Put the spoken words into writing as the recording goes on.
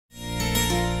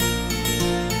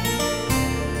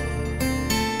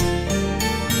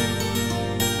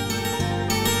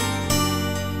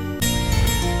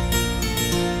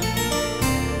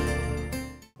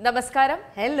നമസ്കാരം.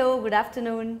 Hello, good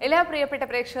afternoon. എല്ലാ പ്രിയപ്പെട്ട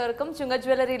പ്രേക്ഷകർക്കും ചുങ്ക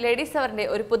ജ്വല്ലറി ലേഡീസ് അവറിന്റെ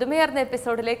ഒരു പുതുമയാർന്ന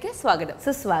എപ്പിസോഡിലേക്ക് സ്വാഗതം.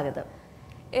 സുസ്വാഗതം.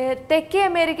 തെക്കേ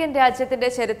അമേരിക്കൻ രാജ്യത്തിന്റെ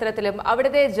ചരിത്രത്തിലും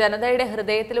അവിടുത്തെ ജനതയുടെ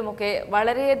ഹൃദയത്തിലുമൊക്കെ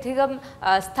വളരെയധികം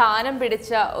സ്ഥാനം പിടിച്ച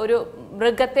ഒരു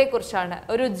മൃഗത്തെക്കുറിച്ചാണ്,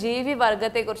 ഒരു ജീവി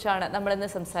വർഗത്തെക്കുറിച്ചാണ് നമ്മൾ ഇന്ന്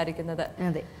സംസാരിക്കുന്നത്.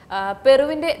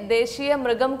 പെറുവിന്റെ ദേശീയ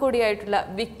മൃഗം കൂടിയായിട്ടുള്ള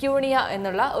വിക്യൂണിയ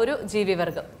എന്നുള്ള ഒരു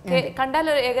ജീവിവർഗം. കണ്ടാൽ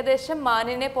ഒരു ഏകദേശം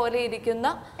മാനിനെ പോലെ ഇരിക്കുന്ന,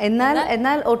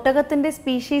 എന്നാൽ ഒട്ടകത്തിന്റെ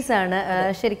സ്പീഷീസ് ആണ്.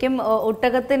 ശരിക്കും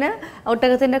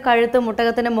ഒട്ടകത്തിന്റെ കഴുത്തും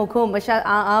ഒട്ടകത്തിന്റെ മുഖവും, പക്ഷെ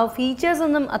ആ ഫീച്ചേഴ്സ്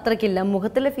ഒന്നും അത്രക്കില്ല.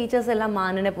 മുഖത്തിലെ ഫീച്ചേഴ്സ് എല്ലാം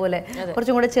മാനിനെ പോലെ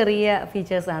കുറച്ചും കൂടെ ചെറിയ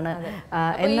ഫീച്ചേഴ്സ് ആണ്.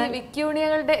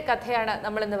 വിക്യൂണിയകളുടെ കഥയാണ്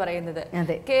നമ്മൾ ഇന്ന് പറയുന്നത്.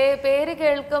 പേര്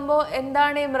കേൾക്കുമ്പോൾ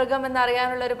എന്താണ് ഈ മൃഗം എന്ന്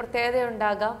അറിയാനുള്ള ഒരു പ്രത്യേകത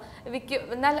ഉണ്ടാകാം.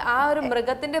 എന്നാൽ ആ ഒരു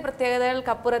മൃഗത്തിന്റെ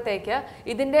പ്രത്യേകതകൾക്കപ്പുറത്തേക്ക്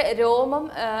ഇതിന്റെ രോമം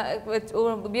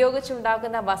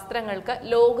ഉപയോഗിച്ചുണ്ടാക്കുന്ന വസ്ത്രങ്ങൾക്ക്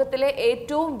ലോകത്തിലെ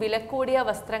ഏറ്റവും വിലകൂടിയ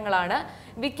വസ്ത്രങ്ങളാണ്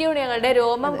വിക്യൂണിയകളുടെ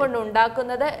രോമം കൊണ്ട്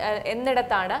ഉണ്ടാക്കുന്നത്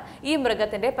എന്നിടത്താണ് ഈ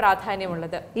മൃഗത്തിന്റെ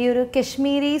പ്രാധാന്യമുള്ളത്. ഈ ഒരു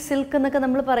കശ്മീരി സിൽക്ക് എന്നൊക്കെ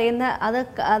നമ്മൾ പറയുന്ന അത്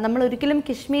നമ്മൾ ഒരിക്കലും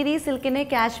കശ്മീരി സിൽക്കിനെ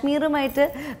കാശ്മീറുമായിട്ട്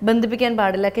ബന്ധിപ്പിക്കാൻ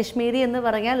പാടില്ല. കശ്മീരി എന്ന്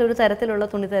പറഞ്ഞാൽ ഒരു തരത്തിലുള്ള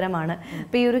തുണിത്തരമാണ്.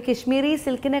 അപ്പോൾ ഈ ഒരു കശ്മീരി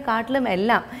സിൽക്കിനെ കാട്ടിലും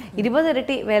എല്ലാം 20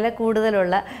 ഇരട്ടി വില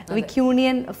കൂടുതലുള്ള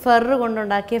വിക്യൂണിയൻ ഫർ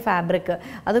കൊണ്ടുണ്ടാക്കിയ ഫാബ്രിക്,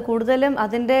 അത് കൂടുതലും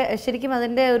ശരിക്കും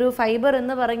അതിൻ്റെ ഒരു ഫൈബർ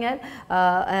എന്ന് പറഞ്ഞാൽ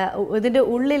ഇതിൻ്റെ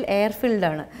ഉള്ളിൽ എയർ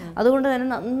ഫിൽഡാണ്. അതുകൊണ്ട് തന്നെ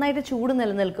നന്നായിട്ട് ചൂട്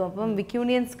നിലനിൽക്കും. അപ്പം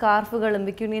വിക്യൂണിയൻ സ്കാർഫുകളും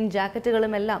വിക്യൂണിയൻ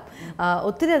ജാക്കറ്റുകളും എല്ലാം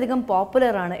ഒത്തിരി അധികം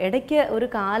പോപ്പുലറാണ്. ഇടയ്ക്ക് ഒരു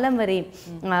കാലം വരെയും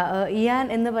ഇയാൻ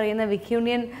എന്ന് പറയുന്ന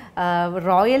വിക്യൂണിയൻ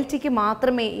റോയൽറ്റിക്ക്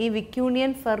മാത്രമേ ഈ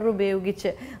വിക്യൂണിയൻ ഫർ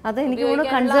ഉപയോഗിച്ച്, അത് എനിക്ക്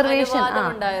തോന്നുന്നു കൺസർവേഷൻ,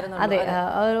 അതെ,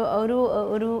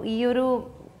 ഈ ഒരു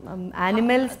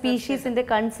ആനിമൽ സ്പീഷീസിന്റെ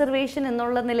കൺസർവേഷൻ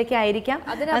എന്നുള്ള നിലയ്ക്കായിരിക്കാം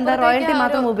എന്താ റോയൽറ്റി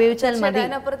മാത്രം ഉപയോഗിച്ചാൽ മതി.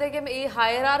 അതിനപ്പുറത്തേക്കും ഈ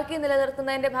ഹയറാർക്കി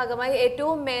നിലനിർത്തുന്നതിന്റെ ഭാഗമായി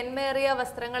ഏറ്റവും മേന്മേറിയ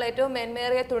വസ്ത്രങ്ങൾ, ഏറ്റവും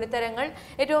മേന്മേറിയ തുണിത്തരങ്ങൾ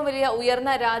ഏറ്റവും വലിയ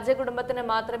ഉയർന്ന രാജകുടുംബത്തിന്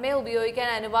മാത്രമേ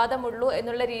ഉപയോഗിക്കാൻ അനുവാദമുള്ളൂ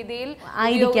എന്നുള്ള രീതിയിൽ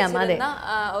ആയിരിക്കാം. അതെ,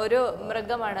 ഒരു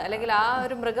മൃഗമാണ്, അല്ലെങ്കിൽ ആ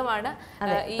ഒരു മൃഗമാണ്.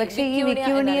 പക്ഷേ ഈ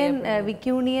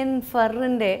വിക്യൂണിയൻ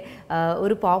ഫറിന്റെ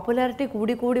ഒരു പോപ്പുലാരിറ്റി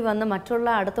കൂടി വന്ന് മറ്റുള്ള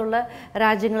അടുത്തുള്ള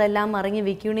രാജ്യങ്ങളെല്ലാം അറിഞ്ഞ്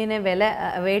വിക്യൂണിയനെ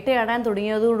വേട്ടയാടാൻ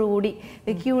തുടങ്ങിയതോടുകൂടി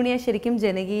വിക്യൂണിയ ശരിക്കും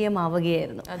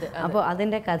ജനകീയമാവുകയായിരുന്നു. അപ്പോൾ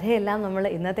അതിന്റെ കഥയെല്ലാം നമ്മൾ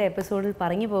ഇന്നത്തെ എപ്പിസോഡിൽ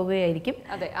പറഞ്ഞു പോകുകയായിരിക്കും.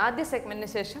 അതെ, ആദ്യ സെഗ്മെന്റിന്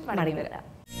ശേഷം മടങ്ങി വരാം.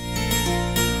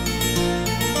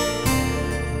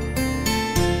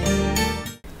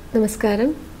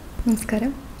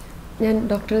 നമസ്കാരം. ഞാൻ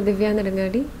ഡോക്ടർ ദിവ്യ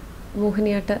നെടുങ്ങാടി,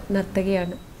 മോഹിനിയാട്ട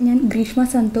നർത്തകിയാണ്. ഞാൻ ഗ്രീഷ്മ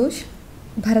സന്തോഷ്,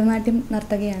 ഭരതനാട്യം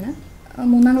നർത്തകിയാണ്.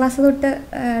 3ാം ക്ലാസ് തൊട്ട്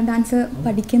ഡാൻസ്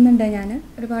പഠിക്കുന്നുണ്ട്. ഞാൻ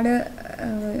ഒരുപാട്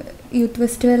യൂത്ത്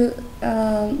ഫെസ്റ്റിവൽ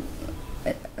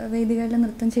വേദികളിൽ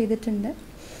നൃത്തം ചെയ്തിട്ടുണ്ട്.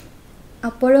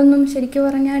 അപ്പോഴൊന്നും ശരിക്കും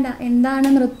പറഞ്ഞാൽ എന്താണ്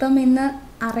നൃത്തം എന്ന്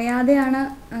അറിയാതെയാണ്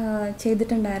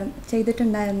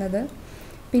ചെയ്തിട്ടുണ്ടായിരുന്നത്.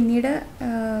 പിന്നീട്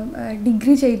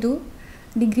ഡിഗ്രി ചെയ്തു.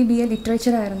 Degree BA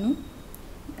ലിറ്ററേച്ചറായിരുന്നു.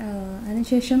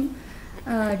 അതിനുശേഷം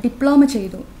ഡിപ്ലോമ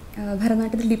ചെയ്തു,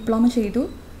 ഭരതനാട്യത്തിൽ ഡിപ്ലോമ ചെയ്തു.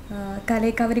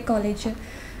 കലേക്കാവരി കോളേജ്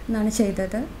എന്നാണ്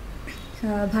ചെയ്തത്,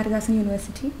 ഭാരതദാസൻ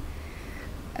യൂണിവേഴ്സിറ്റി.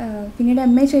 പിന്നീട്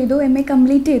MA ചെയ്തു. MA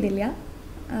കംപ്ലീറ്റ് ചെയ്തില്ല,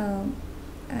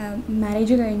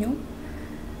 മാരേജ് കഴിഞ്ഞു.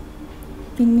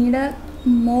 പിന്നീട്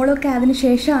മോളൊക്കെ അതിന്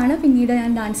ശേഷമാണ് പിന്നീട്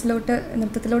ഞാൻ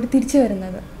നൃത്തത്തിലോട്ട് തിരിച്ചു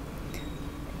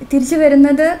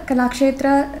വരുന്നത് കലാക്ഷേത്ര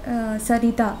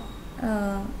സരിത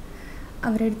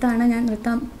അവരുടെ അടുത്താണ് ഞാൻ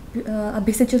നൃത്തം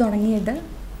അഭ്യസിച്ചു തുടങ്ങിയത്.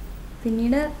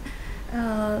 പിന്നീട്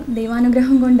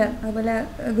ദൈവാനുഗ്രഹം കൊണ്ട്, അതുപോലെ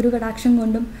ഗുരുകടാക്ഷം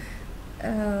കൊണ്ടും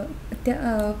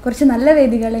കുറച്ച് നല്ല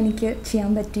വേദികൾ എനിക്ക്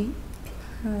ചെയ്യാൻ പറ്റി.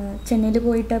 ചെന്നൈയിൽ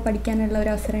പോയിട്ട് പഠിക്കാനുള്ള ഒരു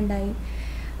അവസരം ഉണ്ടായി.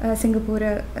 സിംഗപ്പൂർ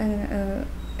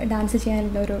ഡാൻസ്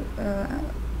ചെയ്യാനുള്ള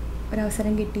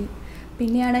ഒരവസരം കിട്ടി.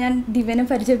 പിന്നെയാണ് ഞാൻ ദിവ്യനെ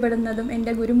പരിചയപ്പെടുന്നതും,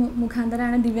 എൻ്റെ ഗുരു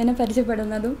മുഖാന്തരമാണ് ദിവ്യനെ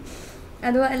പരിചയപ്പെടുന്നതും.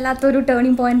 അത് വല്ലാത്തൊരു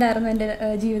ടേണിംഗ് പോയിൻ്റ് ആയിരുന്നു എൻ്റെ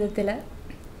ജീവിതത്തിൽ.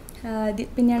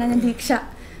 പിന്നെയാണ് ഞാൻ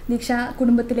ദീക്ഷ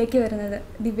കുടുംബത്തിലേക്ക് വരുന്നത്.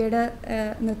 ദിവ്യയുടെ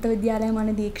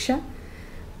നൃത്തവിദ്യാലയമാണ് ദീക്ഷ.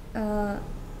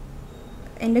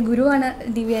 എൻ്റെ ഗുരുവാണ്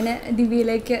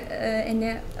ദിവ്യയിലേക്ക്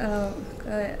എന്നെ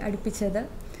അടുപ്പിച്ചത്.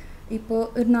 ഇപ്പോൾ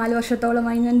ഒരു 4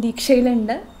 വർഷത്തോളമായി ഞാൻ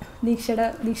ദീക്ഷയിലുണ്ട്.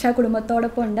 ദീക്ഷാ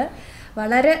കുടുംബത്തോടൊപ്പം ഉണ്ട്.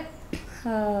 വളരെ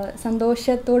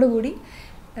സന്തോഷത്തോടു കൂടി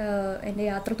എൻ്റെ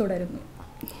യാത്ര തുടരുന്നു.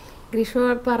 ഗ്രീഷ്മ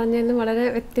പറഞ്ഞതിന് വളരെ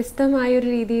വ്യത്യസ്തമായൊരു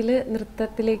രീതിയിൽ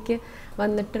നൃത്തത്തിലേക്ക്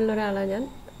വന്നിട്ടുള്ള ഒരാളാണ് ഞാൻ.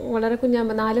 വളരെ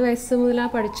കുഞ്ഞാകുമ്പോൾ 4 വയസ്സ്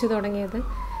മുതലാണ് പഠിച്ചു തുടങ്ങിയത്.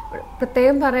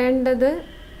 പ്രത്യേകം പറയേണ്ടത്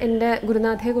എൻ്റെ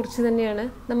ഗുരുനാഥയെക്കുറിച്ച് തന്നെയാണ്.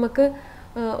 നമുക്ക്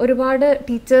ഒരുപാട്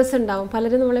ടീച്ചേഴ്സ് ഉണ്ടാവും,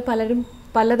 നമ്മളെ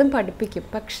പലതും പഠിപ്പിക്കും.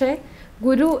 പക്ഷേ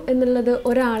ഗുരു എന്നുള്ളത്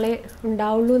ഒരാളെ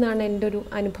ഉണ്ടാവുള്ളൂ എന്നാണ് എൻ്റെ ഒരു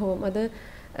അനുഭവം. അത്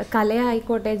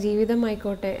കലയായിക്കോട്ടെ,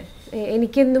 ജീവിതമായിക്കോട്ടെ,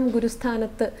 എനിക്കെന്നും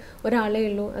ഗുരുസ്ഥാനത്ത് ഒരാളേ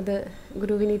ഉള്ളൂ. അത്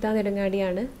ഗുരു വിനീത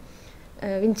നെടുങ്ങാടിയാണ്.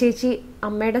 വിൻചേച്ചി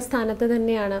അമ്മയുടെ സ്ഥാനത്ത്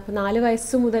തന്നെയാണ്. അപ്പോൾ 4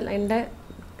 വയസ്സ് മുതൽ എൻ്റെ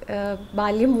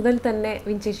ബാല്യം മുതൽ തന്നെ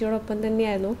വിൻചേച്ചിയോടൊപ്പം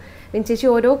തന്നെയായിരുന്നു. വിൻചേച്ചി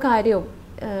ഓരോ കാര്യവും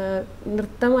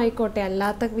നൃത്തമായിക്കോട്ടെ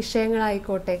അല്ലാത്ത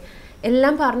വിഷയങ്ങളായിക്കോട്ടെ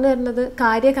എല്ലാം പറഞ്ഞു തരുന്നത്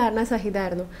കാര്യകാരണ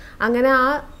സഹിതമായിരുന്നു. അങ്ങനെ ആ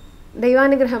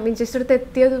ദൈവാനുഗ്രഹം വിൻചേച്ചിയുടെ അടുത്ത്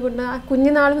എത്തിയത് കൊണ്ട് ആ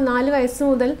കുഞ്ഞുനാൾ 4 വയസ്സ്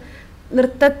മുതൽ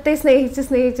നൃത്തത്തെ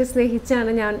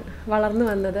സ്നേഹിച്ചാണ് ഞാൻ വളർന്നു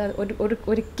വന്നത്.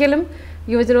 ഒരിക്കലും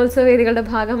യുവജനോത്സവ വേദികളുടെ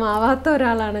ഭാഗമാവാത്ത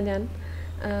ഒരാളാണ് ഞാൻ.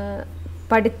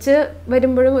 പഠിച്ച്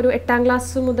വരുമ്പോഴും ഒരു 8ാം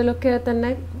ക്ലാസ് മുതലൊക്കെ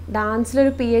തന്നെ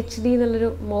ഡാൻസിലൊരു PhD എന്നുള്ളൊരു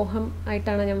മോഹം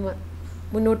ആയിട്ടാണ് ഞാൻ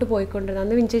മുന്നോട്ട് പോയിക്കൊണ്ടിരുന്നത്.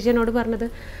 അന്ന് വിൻചേച്ചി എന്നോട് പറഞ്ഞത്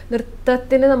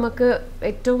നൃത്തത്തിന് നമുക്ക്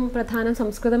ഏറ്റവും പ്രധാനം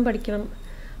സംസ്കൃതം പഠിക്കണം.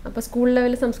 അപ്പോൾ സ്കൂൾ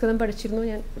ലെവലിൽ സംസ്കൃതം പഠിച്ചിരുന്നു.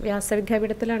 ഞാൻ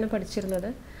വ്യാസവിദ്യാപീഠത്തിലാണ് പഠിച്ചിരുന്നത്.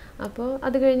 അപ്പോൾ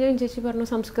അത് കഴിഞ്ഞ് വിൻചേച്ചി പറഞ്ഞു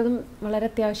സംസ്കൃതം വളരെ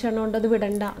അത്യാവശ്യമാണ്, കൊണ്ട് അത്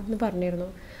വിടണ്ട എന്ന് പറഞ്ഞിരുന്നു.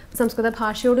 സംസ്കൃത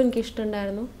ഭാഷയോടും എനിക്ക്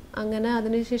ഇഷ്ടമുണ്ടായിരുന്നു. അങ്ങനെ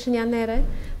അതിനുശേഷം ഞാൻ നേരെ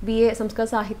BA സംസ്കൃത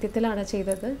സാഹിത്യത്തിലാണ്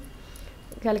ചെയ്തത്.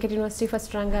 കാലിക്കറ്റ് യൂണിവേഴ്സിറ്റി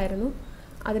ഫസ്റ്റ് റാങ്ക് ആയിരുന്നു.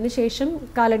 അതിനുശേഷം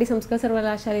കാലടി സംസ്കൃത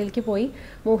സർവകലാശാലയിലേക്ക് പോയി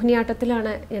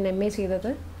മോഹിനിയാട്ടത്തിലാണ് ഞാൻ MA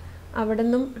ചെയ്തത്. അവിടെ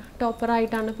നിന്നും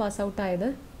ടോപ്പറായിട്ടാണ് പാസ് ഔട്ടായത്.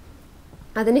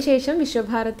 അതിനുശേഷം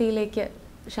വിശ്വഭാരതിയിലേക്ക്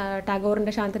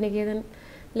ടാഗോറിൻ്റെ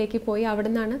ശാന്തനികേതനിലേക്ക് പോയി അവിടെ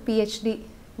നിന്നാണ് PhD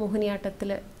മോഹിനിയാട്ടത്തിൽ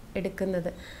എടുക്കുന്നത്.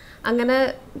 അങ്ങനെ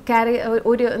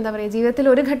എന്താ പറയുക, ജീവിതത്തിൽ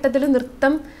ഒരു ഘട്ടത്തിൽ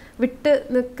നൃത്തം വിട്ട്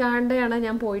നിൽക്കാണ്ടാണ്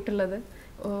ഞാൻ പോയിട്ടുള്ളത്.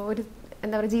 ഒരു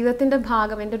എന്താ പറയുക, ജീവിതത്തിൻ്റെ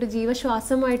ഭാഗം, എൻ്റെ ഒരു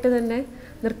ജീവശ്വാസമായിട്ട് തന്നെ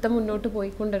നൃത്തം മുന്നോട്ട്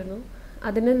പോയിക്കൊണ്ടിരുന്നു.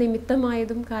 അതിന്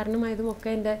നിമിത്തമായതും കാരണമായതും ഒക്കെ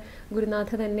എൻ്റെ ഗുരുനാഥ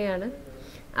തന്നെയാണ്.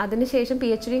 അതിനുശേഷം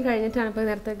PhD കഴിഞ്ഞിട്ടാണ് ഇപ്പോൾ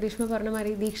നേരത്തെ ഗ്രീഷ്മ പറഞ്ഞ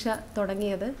മാതിരി ദീക്ഷ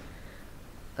തുടങ്ങിയത്.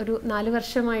 ഒരു 4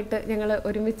 വർഷമായിട്ട് ഞങ്ങൾ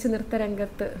ഒരുമിച്ച്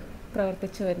നൃത്തരംഗത്ത്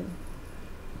പ്രവർത്തിച്ചു വരുന്നു.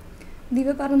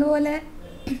 ദിവ്യ പറഞ്ഞതുപോലെ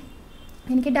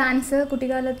എനിക്ക് ഡാൻസ്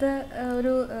കുട്ടിക്കാലത്ത്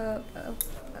ഒരു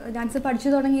ഡാൻസ് പഠിച്ചു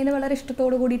തുടങ്ങിയത് വളരെ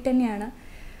ഇഷ്ടത്തോടു കൂടിയിട്ട് തന്നെയാണ്.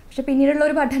 പക്ഷെ പിന്നീടുള്ള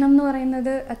ഒരു പഠനം എന്ന്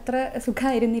പറയുന്നത് അത്ര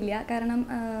സുഖമായിരുന്നില്ല. കാരണം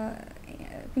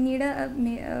പിന്നീട്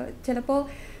ചിലപ്പോൾ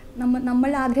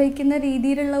നമ്മൾ ആഗ്രഹിക്കുന്ന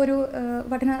രീതിയിലുള്ള ഒരു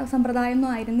പഠന സമ്പ്രദായമൊന്നും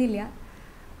ആയിരുന്നില്ല.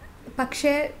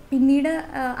 പക്ഷേ പിന്നീട്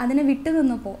അതിനെ വിട്ടു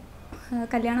നിന്നപ്പോൾ,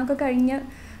 കല്യാണമൊക്കെ കഴിഞ്ഞ്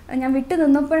ഞാൻ വിട്ടു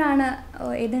നിന്നപ്പോഴാണ്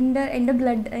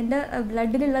എൻ്റെ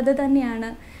ബ്ലഡിലുള്ളത് തന്നെയാണ്,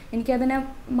 എനിക്കതിനെ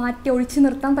മാറ്റി ഒഴിച്ചു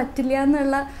നിർത്താൻ പറ്റില്ല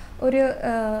എന്നുള്ള ഒരു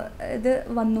ഇത്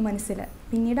വന്നു മനസ്സിൽ.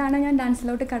 പിന്നീടാണ് ഞാൻ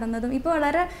ഡാൻസിലോട്ട് കടന്നതും. ഇപ്പോൾ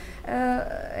വളരെ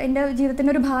എൻ്റെ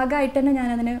ജീവിതത്തിൻ്റെ ഒരു ഭാഗമായിട്ട് തന്നെ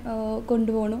ഞാനതിനെ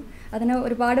കൊണ്ടുപോകണു. അതിന്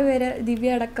ഒരുപാട് പേര്,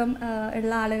 ദിവ്യ അടക്കം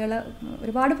ഉള്ള ആളുകൾ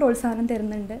ഒരുപാട് പ്രോത്സാഹനം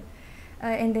തരുന്നുണ്ട്.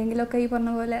 എന്തെങ്കിലുമൊക്കെ ഈ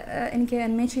പറഞ്ഞ പോലെ എനിക്ക്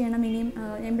MA ചെയ്യണം, ഇനിയും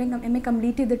MA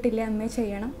കംപ്ലീറ്റ് ചെയ്തിട്ടില്ല, MA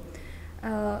ചെയ്യണം.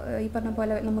 ഈ പറഞ്ഞ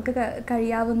പോലെ നമുക്ക്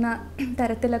കഴിയാവുന്ന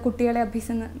തരത്തിലുള്ള കുട്ടികളെ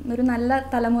ഒരു നല്ല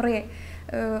തലമുറയെ,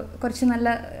 കുറച്ച് നല്ല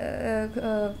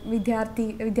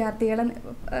വിദ്യാർത്ഥികളെ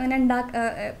അങ്ങനെ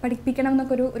പഠിപ്പിക്കണം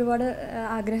എന്നൊക്കെ ഒരുപാട്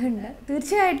ആഗ്രഹമുണ്ട്.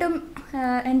 തീർച്ചയായിട്ടും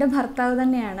എൻ്റെ ഭർത്താവ്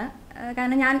തന്നെയാണ്.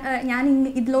 കാരണം ഞാൻ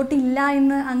ഇതിലോട്ടില്ല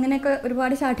എന്ന് അങ്ങനെയൊക്കെ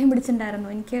ഒരുപാട് ശാഠ്യം പിടിച്ചിട്ടുണ്ടായിരുന്നു.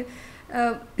 എനിക്ക്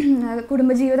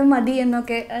കുടുംബജീവിതം മതി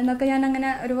എന്നൊക്കെ ഞാൻ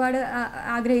അങ്ങനെ ഒരുപാട്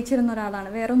ആഗ്രഹിച്ചിരുന്ന ഒരാളാണ്.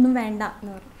 വേറെ ഒന്നും വേണ്ട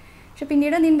എന്ന് പറഞ്ഞു. പക്ഷെ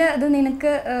പിന്നീട്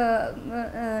നിനക്ക്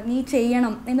നീ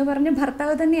ചെയ്യണം എന്ന് പറഞ്ഞ്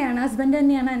ഭർത്താവ് തന്നെയാണ്, ഹസ്ബൻഡ്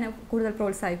തന്നെയാണ് എന്നെ കൂടുതൽ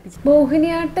പ്രോത്സാഹിപ്പിച്ചത്.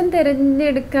 മോഹിനിയാട്ടം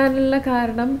തിരഞ്ഞെടുക്കാനുള്ള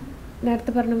കാരണം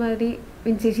നേരത്തെ പറഞ്ഞ മാതിരി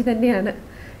വിൻചേച്ചി തന്നെയാണ്.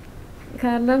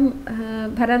 കാരണം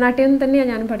ഭരതനാട്യം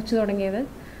തന്നെയാണ് ഞാൻ പഠിച്ചു തുടങ്ങിയത്.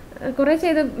 കുറേ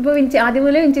ചെയ്ത് ഇപ്പോൾ ആദ്യം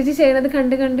മുതലേ വിൻചേച്ചി ചെയ്യുന്നത്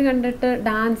കണ്ടിട്ട്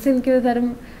ഡാൻസ് എനിക്കൊരു തരം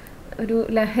ഒരു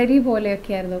ലഹരി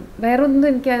പോലെയൊക്കെ ആയിരുന്നു. വേറെ ഒന്നും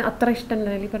എനിക്ക് അത്ര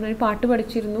ഇഷ്ടമുണ്ടായില്ല. ഈ പറഞ്ഞ പാട്ട്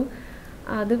പഠിച്ചിരുന്നു,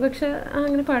 അത് പക്ഷെ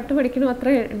അങ്ങനെ പാട്ട് പഠിക്കണം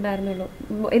അത്രേ ഉണ്ടായിരുന്നുള്ളൂ.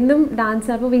 എന്നും ഡാൻസ്.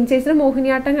 അപ്പോൾ വിൻചേച്ചിയുടെ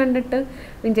മോഹിനിയാട്ടം കണ്ടിട്ട്,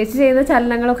 വിൻചേച്ചി ചെയ്യുന്ന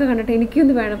ചലനങ്ങളൊക്കെ കണ്ടിട്ട്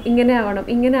എനിക്കൊന്ന് വേണം,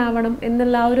 ഇങ്ങനെ ആവണം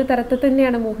എന്നുള്ള ആ ഒരു തരത്തിൽ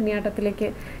തന്നെയാണ് മോഹിനിയാട്ടത്തിലേക്ക്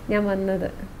ഞാൻ വന്നത്.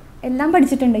 എല്ലാം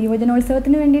പഠിച്ചിട്ടുണ്ട്.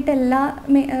 യുവജനോത്സവത്തിന് വേണ്ടിയിട്ട് എല്ലാ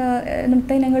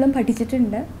നൃത്ത ഇനങ്ങളും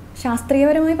പഠിച്ചിട്ടുണ്ട്.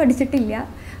 ശാസ്ത്രീയപരമായി പഠിച്ചിട്ടില്ല.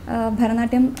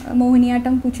 ഭരതനാട്യം,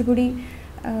 മോഹിനിയാട്ടം, കുച്ചിപ്പുടി,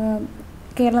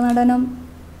 കേരള നടനം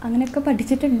അങ്ങനെയൊക്കെ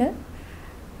പഠിച്ചിട്ടുണ്ട്.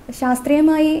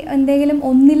 ശാസ്ത്രീയമായി എന്തെങ്കിലും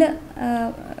ഒന്നിൽ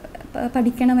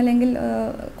പഠിക്കണം അല്ലെങ്കിൽ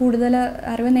കൂടുതൽ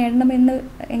അറിവ് നേടണമെന്ന്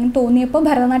എങ്ങനെ തോന്നിയപ്പോൾ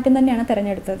ഭരതനാട്യം തന്നെയാണ്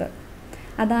തിരഞ്ഞെടുത്തത്.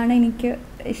 അതാണ് എനിക്ക്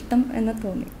ഇഷ്ടം എന്ന്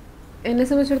തോന്നി. എന്നെ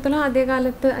സംബന്ധിച്ചിടത്തോളം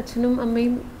ആദ്യകാലത്ത് അച്ഛനും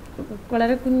അമ്മയും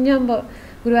വളരെ കുഞ്ഞാകുമ്പോൾ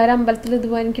ഗുരുവായൂർ അമ്പലത്തിൽ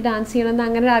ഇതുപോലെ എനിക്ക് ഡാൻസ് ചെയ്യണമെന്ന്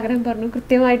അങ്ങനെ ഒരു ആഗ്രഹം പറഞ്ഞു.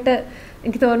 കൃത്യമായിട്ട്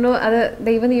എനിക്ക് തോന്നുന്നു അത്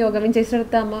ദൈവനിയോഗം. വിൻചേച്ചിയുടെ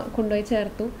അടുത്ത് അമ്മ കൊണ്ടുപോയി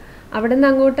ചേർത്തു. അവിടെ നിന്ന്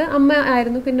അങ്ങോട്ട് അമ്മ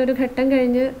ആയിരുന്നു. പിന്നെ ഒരു ഘട്ടം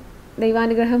കഴിഞ്ഞ്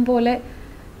ദൈവാനുഗ്രഹം പോലെ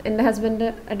എൻ്റെ ഹസ്ബൻഡ്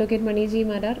അഡ്വക്കേറ്റ് മണിജി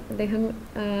മാരാർ, അദ്ദേഹം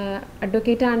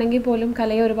അഡ്വക്കേറ്റ് ആണെങ്കിൽ പോലും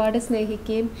കലയെ ഒരുപാട്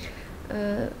സ്നേഹിക്കുകയും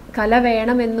കല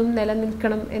വേണമെന്നും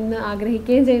നിലനിൽക്കണം എന്ന്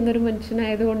ആഗ്രഹിക്കുകയും ചെയ്യുന്നൊരു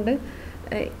മനുഷ്യനായതുകൊണ്ട്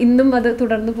ഇന്നും അത്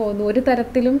തുടർന്നു പോകുന്നു. ഒരു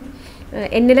തരത്തിലും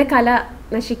എന്നിലെ കല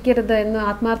നശിക്കരുത് എന്ന്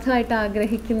ആത്മാർത്ഥമായിട്ട്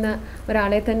ആഗ്രഹിക്കുന്ന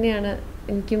ഒരാളെ തന്നെയാണ്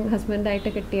എനിക്കും ഹസ്ബൻഡായിട്ട്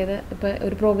കിട്ടിയത്. ഇപ്പോൾ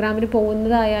ഒരു പ്രോഗ്രാമിന്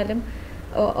പോകുന്നതായാലും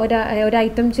ഒരു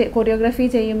ഐറ്റം കൊറിയോഗ്രാഫി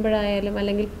ചെയ്യുമ്പോഴായാലും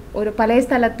അല്ലെങ്കിൽ പല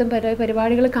സ്ഥലത്തും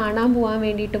പരിപാടികൾ കാണാൻ പോകാൻ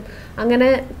വേണ്ടിയിട്ടും അങ്ങനെ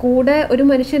കൂടെ ഒരു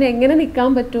മനുഷ്യന് എങ്ങനെ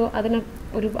നിൽക്കാൻ പറ്റുമോ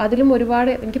അതിലും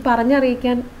ഒരുപാട് എനിക്ക്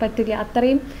പറഞ്ഞറിയിക്കാൻ പറ്റില്ല.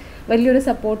 അത്രയും വലിയൊരു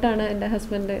സപ്പോർട്ടാണ് എൻ്റെ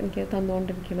ഹസ്ബൻഡ് എനിക്ക്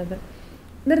തന്നുകൊണ്ടിരിക്കുന്നത്.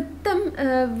 നൃത്തം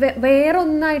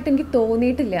വേറൊന്നായിട്ട് എനിക്ക്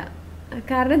തോന്നിയിട്ടില്ല,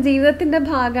 കാരണം ജീവിതത്തിൻ്റെ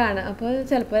ഭാഗമാണ്. അപ്പോൾ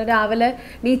ചിലപ്പോൾ രാവിലെ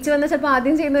നീച്ച് വന്നാൽ ചിലപ്പോൾ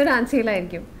ആദ്യം ചെയ്യുന്ന ഒരു ഡാൻസ്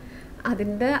ചെയ്യലായിരിക്കും.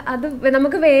 അത്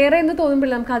നമുക്ക് വേറെ എന്ന്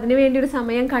തോന്നുമ്പോഴേ നമുക്ക് അതിന് വേണ്ടി ഒരു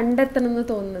സമയം കണ്ടെത്തണം എന്ന്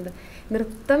തോന്നുന്നത്.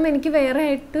 നൃത്തം എനിക്ക് വേറെ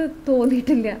ആയിട്ട്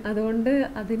തോന്നിയിട്ടില്ല, അതുകൊണ്ട്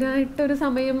അതിനായിട്ടൊരു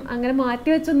സമയം അങ്ങനെ മാറ്റി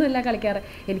വെച്ചൊന്നുമല്ല കളിക്കാറ്.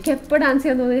 എനിക്ക് എപ്പോൾ ഡാൻസ്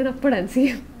ചെയ്യാൻ തോന്നി ഞാൻ എപ്പോൾ ഡാൻസ്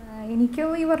ചെയ്യും.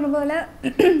 എനിക്കും ഈ പറഞ്ഞ പോലെ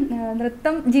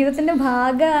നൃത്തം ജീവിതത്തിൻ്റെ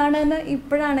ഭാഗമാണെന്ന്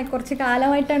ഇപ്പോഴാണ്, കുറച്ച്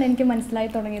കാലമായിട്ടാണ് എനിക്ക് മനസ്സിലായി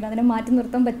തുടങ്ങിയത്. അതിനെ മാറ്റി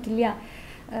നിർത്താൻ പറ്റില്ല.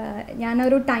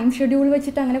 ഞാനൊരു ടൈം ഷെഡ്യൂൾ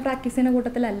വെച്ചിട്ട് അങ്ങനെ പ്രാക്ടീസ് ചെയ്യുന്ന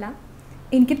കൂട്ടത്തിലല്ല.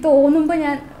 എനിക്ക് തോന്നുമ്പോൾ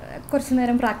ഞാൻ കുറച്ച്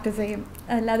നേരം പ്രാക്ടീസ് ചെയ്യും,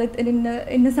 അല്ലാതെ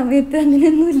ഇന്ന സമയത്ത്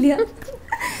അങ്ങനെയൊന്നുമില്ല.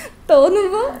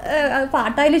 തോന്നുമ്പോൾ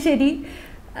പാട്ടായാലും ശരി,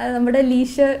 നമ്മുടെ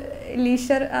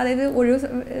ലീഷർ അതായത് ഒഴിവ്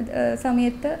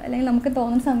സമയത്ത് അല്ലെങ്കിൽ എനിക്ക്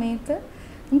തോന്നുന്ന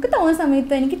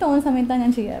സമയത്താണ്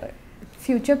ഞാൻ ചെയ്യാറ്.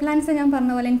 ഫ്യൂച്ചർ പ്ലാൻസ് ഞാൻ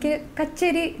പറഞ്ഞ പോലെ എനിക്ക്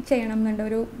കച്ചേരി ചെയ്യണം എന്നുണ്ട്,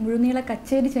 ഒരു മുഴുനീള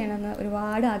കച്ചേരി ചെയ്യണമെന്ന്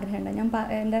ഒരുപാട് ആഗ്രഹമുണ്ട്. ഞാൻ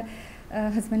എൻ്റെ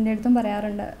ഹസ്ബൻഡിൻ്റെ അടുത്തും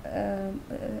പറയാറുണ്ട്,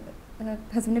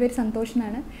 ഹസ്ബൻഡിൻ്റെ പേര് സന്തോഷ്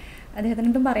എന്നാണ്, അദ്ദേഹത്തിൻ്റെ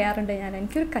അടുത്തും പറയാറുണ്ട്,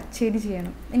 എനിക്കൊരു കച്ചേരി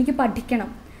ചെയ്യണം, എനിക്ക് പഠിക്കണം.